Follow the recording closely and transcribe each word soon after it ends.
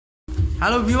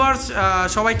Hello viewers,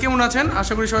 সবাই কেমন আছেন?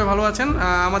 আশা করি সবাই ভালো আছেন।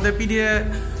 আমাদের পিডিএ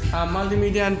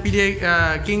মাল্টিমিডিয়া অ্যান্ড পিডিএ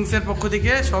কিংসের পক্ষ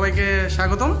থেকে সবাইকে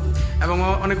স্বাগতম এবং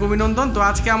অনেক অভিনন্দন। তো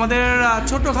আজকে আমাদের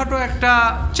ছোটোখাটো একটা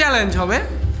চ্যালেঞ্জ হবে,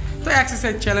 তো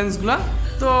এক্সারসাইজ চ্যালেঞ্জগুলো।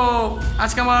 তো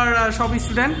আজকে আমার সব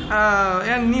স্টুডেন্ট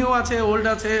নিউ আছে, ওল্ড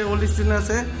স্টুডেন্ট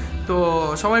আছে, তো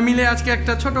সবাই মিলে আজকে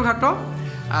একটা ছোটোখাটো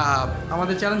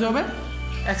আমাদের চ্যালেঞ্জ হবে,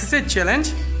 এক্সারসাইজ চ্যালেঞ্জ।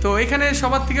 তো এখানে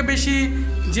সবার থেকে বেশি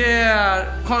যে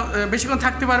বেশিক্ষণ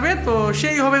থাকতে পারবে তো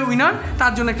সেই হবে উইনার,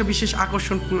 তার জন্য একটা বিশেষ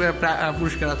আকর্ষণ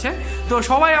পুরস্কার আছে। তো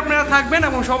সবাই আপনারা থাকবেন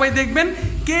এবং সবাই দেখবেন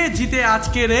কে জিতে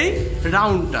আজকের এই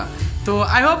রাউন্ডটা। তো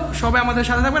আই হোপ সবাই আমাদের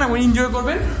সাথে থাকবেন এবং এনজয়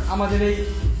করবেন আমাদের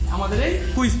এই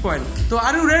কুইজ পয়েন্ট। তো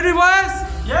আর ইউ রেডি বয়েজ?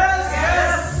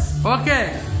 ওকে,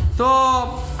 তো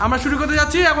আমরা শুরু করতে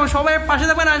যাচ্ছি এবং সবাই পাশে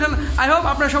থাকবেন। আই হোপ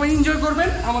আপনারা সবাই এনজয় করবেন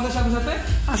আমাদের সাথে সাথে,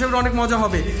 আশা করি অনেক মজা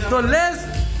হবে। তো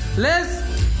লেটস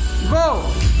গো।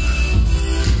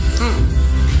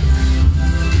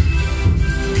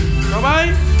 সবাই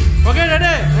ওকে,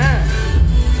 রেডি? হ্যাঁ,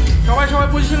 সবাই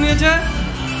পজিশন নিয়েছে।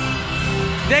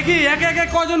 দেখি একে একে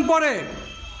কজন পড়ে,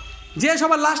 যে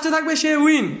সবার লাস্টে থাকবে সে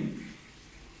উইন।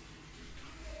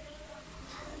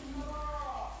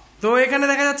 তো এখানে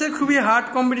দেখা যাচ্ছে খুবই হার্ড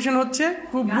কম্পিটিশন হচ্ছে,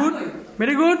 খুব গুড,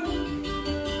 ভেরি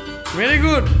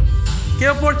গুড।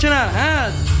 কেউ পড়ছে না, হ্যাঁ,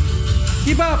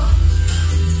 কিপ আপ,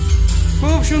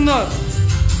 খুব সুন্দর।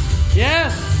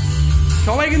 ইয়েস,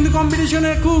 সবাই কিন্তু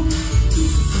কম্পিটিশনে খুব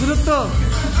দূরত্ব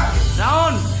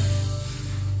রাউন্ড।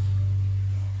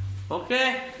 ওকে,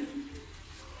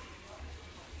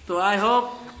 তো আই হোপ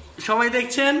সবাই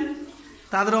দেখছেন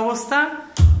তাদের অবস্থা।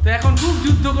 তো এখন খুব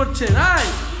যুদ্ধ করছে,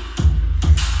 রাইট?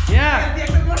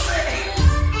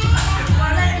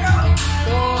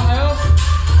 তো আই হোপ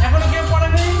এখনো কেউ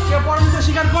পড়েনি, কেউ পড়াতে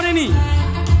স্বীকার করেনি।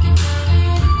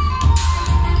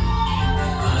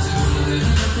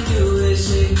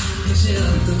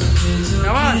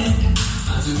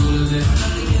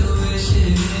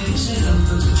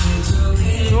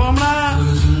 তো আমরা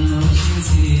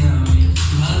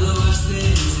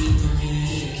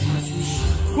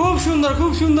খুব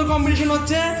সুন্দর কম্পিটিশন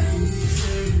হচ্ছে,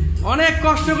 অনেক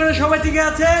কষ্ট করে সবাই টিকে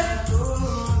আছে।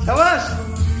 সাবাস,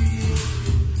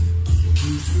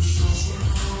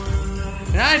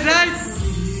 রাইট।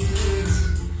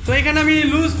 তো এখানে আমি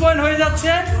লুজ পয়েন্ট হয়ে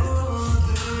যাচ্ছে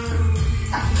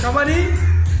সবাই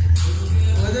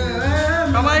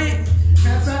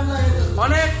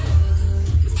অনেক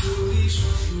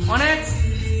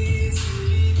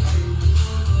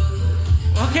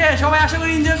ওকে, সবাই আশা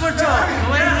করি এনজয় করছো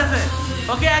সবাই, ঠিক আছে?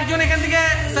 ওকে, একজন এখান থেকে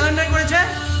সারেন্ডার করেছে।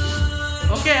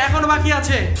 ওকে, এখনো বাকি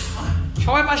আছে,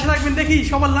 সবাই পাশে থাকবেন। দেখি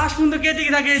সবার লাস্ট পর্যন্ত কে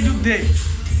টিকে থাকে এই যুদ্ধে।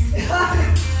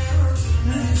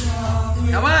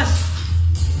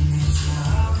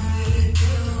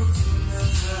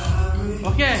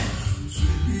 ওকে,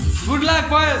 গুড লাক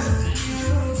বয়েজ।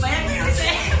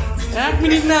 1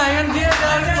 মিনিট না, এখান দিয়ে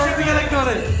দেখতে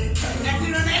পারে।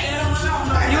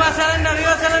 You R surrender.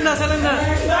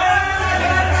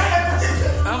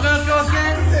 Okay,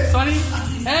 sorry.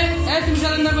 এই তুমি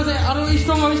সারেন্ডার করতে আরো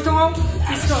স্ট্রং হও।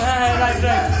 হ্যাঁ, রাইট।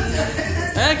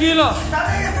 কি হলো?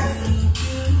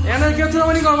 এখানে কেউ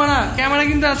চুরামানি করবে না, ক্যামেরা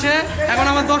কিন্তু আছে। এখন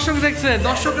আমার দর্শক দেখছে,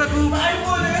 দর্শকরা খুব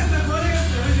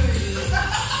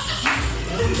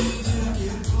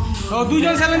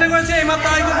দুজন স্যালেন্ডার করেছে, এই মাত্র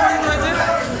আরেকজন হয়েছে।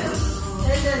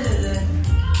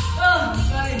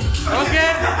 ওকে,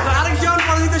 আরেকজন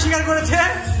পরাজিত স্বীকার করেছে।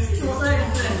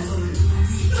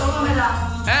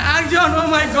 হ্যাঁ, আরেকজন। ও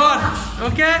মাই গড।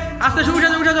 ওকে, আস্তে উঠে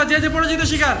যাও, যে পরাজিত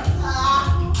স্বীকার।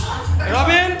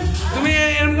 রবিন, তুমি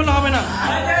এরকম করলে হবে না।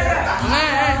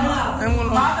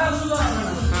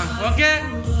 ওকে,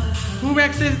 খুব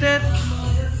এক্সাইটেড।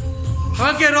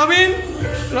 ওকে,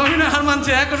 রবিন হার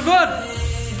মানছে। এখন গুড।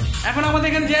 এখন আমাদের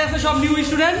এখানে যে আছে সব নিউ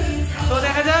স্টুডেন্ট, তো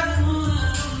দেখা যাক।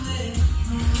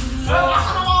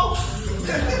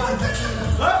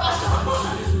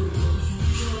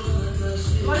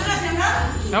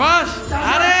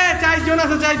 আরে 4 জন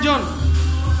আছে, 4 জন।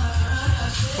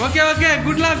 ওকে,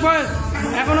 গুড লাক বয়েজ।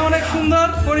 এখন অনেক সুন্দর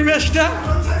পরিবেশটা।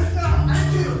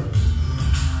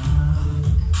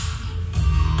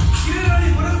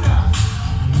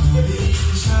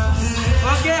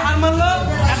 ওকে, হার মানলো।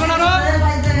 এখন আরো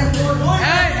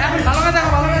এখন ভালো করে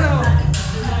দেখো।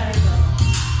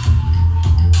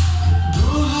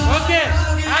 ওকে,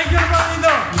 একজন পরাজিত,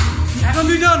 এখন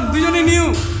দুজনই নিউ।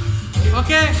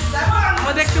 ওকে,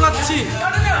 আমরা দেখতে পাচ্ছি।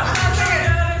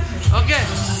 ওকে,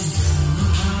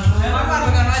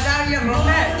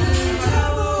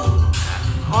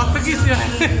 অর্থ কিছু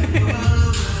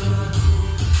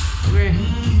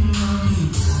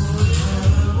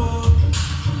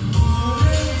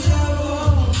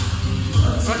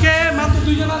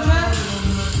দুইজন আছে।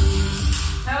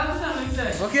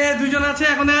 ওকে, দুইজন আছে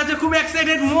এখন দেখা যাচ্ছে খুব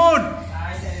এক্সাইটেড মোড,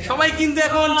 সবাই কিন্তু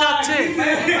এখন চাচ্ছে।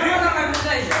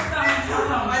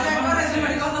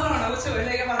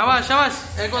 সাবাস সাবাস,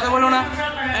 এই কথা বলো না,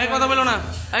 এই কথা বলো না,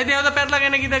 এই দিয়ে হয়তো প্যাট লাগে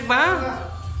নাকি দেখবা। হ্যাঁ,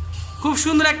 খুব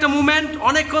সুন্দর একটা মুভমেন্ট,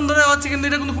 অনেকক্ষণ ধরে হচ্ছে, কিন্তু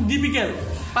এটা কিন্তু খুব ডিফিকাল্ট।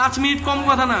 5 মিনিট কম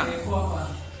কথা না,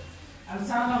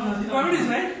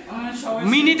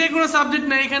 মিনিটে কোনো সাবজেক্ট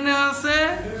নেই এখানে আছে।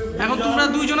 এখন তোমরা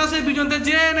দুইজন আছে, দুইজনতে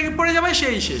যে নাকি পড়ে যাবে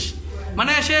সেই শেষ,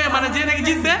 মানে সে মানে যে নাকি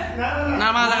জিতবে না,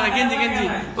 মা লাগে না, গেঞ্জি গেঞ্জি।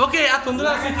 ওকে, আর তোমরা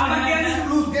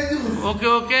ওকে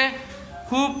ওকে,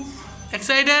 খুব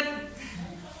এক্সাইটেড।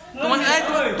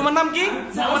 তোমার নাম কি?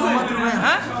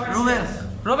 হ্যাঁ, রোবেল।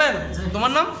 রোবেল,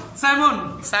 তোমার নাম? সাইমন।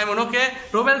 সাইমন, ওকে।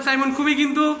 রোবেল সাইমন খুবই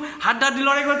কিন্তু হাড্ডাহাড্ডি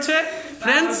লড়াই করছে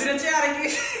ফ্রেন্ডস।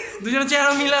 দুজনের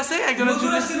চেহারা মিল আছে, একজনের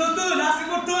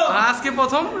আজকে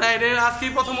প্রথম,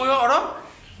 আজকেই প্রথম ওরও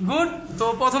গুড। তো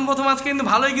প্রথম প্রথম আজকে কিন্তু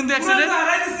ভালোই কিন্তু এক্সাইটেড,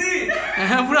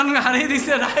 হ্যাঁ পুরান হারিয়ে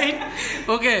দিচ্ছে, রাইট।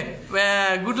 ওকে,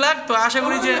 গুড লাক। তো আশা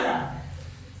করি যে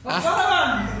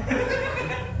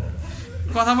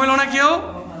কথা বলো না কেউ,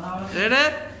 রেডি?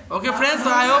 ওকে ফ্রেন্ডস, তো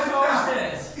আই হোপ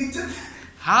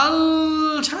হাল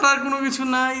ছাড়ার কোনো কিছু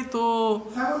নাই, তো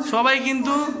সবাই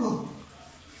কিন্তু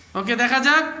ওকে দেখা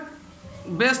যাক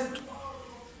বেস্ট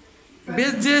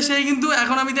বেস্ট যে সেই কিন্তু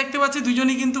এখন আমি দেখতে পাচ্ছি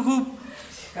দুজনই কিন্তু খুব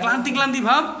ক্লান্তি ক্লান্তি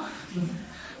ভাব।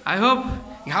 আই হোপ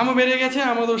ঘামও বেড়ে গেছে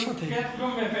আমাদের সাথে।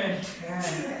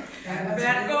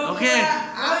 ওকে,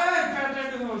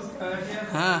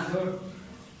 হ্যাঁ,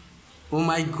 ও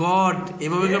মাই গড,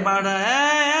 এভাবে পারাটা,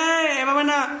 এভাবে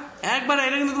না, একবার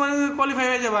এটা কিন্তু তোমার কোয়ালিফাই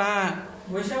হয়ে যাবে। হ্যাঁ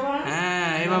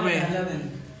হ্যাঁ, এভাবে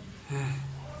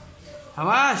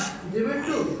আবাস।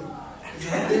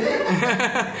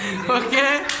 ওকে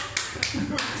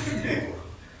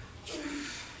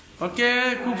ওকে,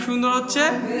 খুব সুন্দর হচ্ছে।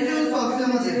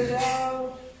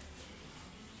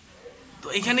 তো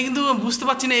এখানে কিন্তু বুঝতে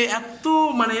পারছি না এত,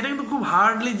 মানে এটা কিন্তু খুব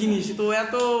হার্ডলি জিনিস, তো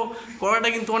এত করাটা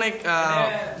কিন্তু অনেক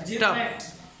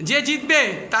যে জিতবে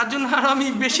তার জন্য আর আমি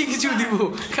বেশি কিছু দিব,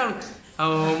 কারণ ও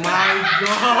মাই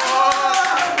গড।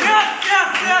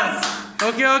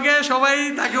 ওকে ওকে, সবাই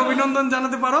তাকে অভিনন্দন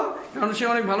জানাতে পারো, কারণ সে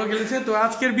অনেক ভালো খেলেছে। তো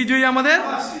আজকের বিজয়ী আমাদের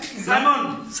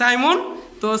সাইমন।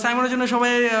 তো সাইমনের জন্য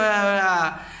সবাই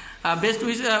বেস্ট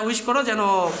উইশ করো, যেন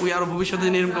ওই আরো ভবিষ্যতে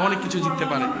অনেক কিছু জিততে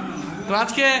পারে। তো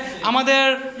আজকে আমাদের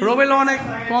রোবেল অনেক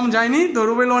কম যায়নি, তো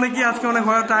রোবেল অনেকই আজকে অনেক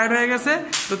টায়ার্ড হয়ে গেছে।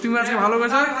 তো তুমি আজকে ভালো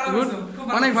করছো, গুড,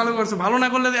 অনেক ভালো করছো। ভালো না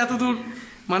করলে এত দূর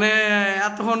মানে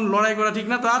এতক্ষণ লড়াই করা ঠিক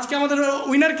না। তো আজকে আমাদের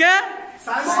উইনার কে?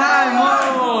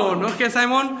 সাইমন। ওকে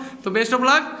সাইমন, তো বেস্ট অফ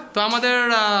লাক। তো আমাদের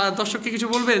দর্শককে কিছু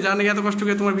বলবে, জানি এত কষ্ট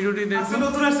করে তোমার ভিডিওটি দেখছি।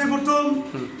 নতুন আসছে প্রথম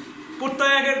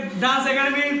প্রত্যেক ডান্স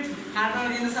একাডেমি,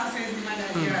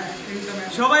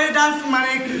 সবাই ডান্স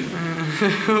মানে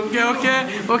ওকে ওকে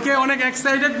ওকে, অনেক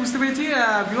এক্সাইটেড বুঝতে পেরেছি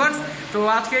ভিউয়ার্স। তো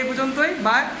আজকে এই পর্যন্তই,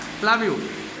 বাই, লাভ ইউ।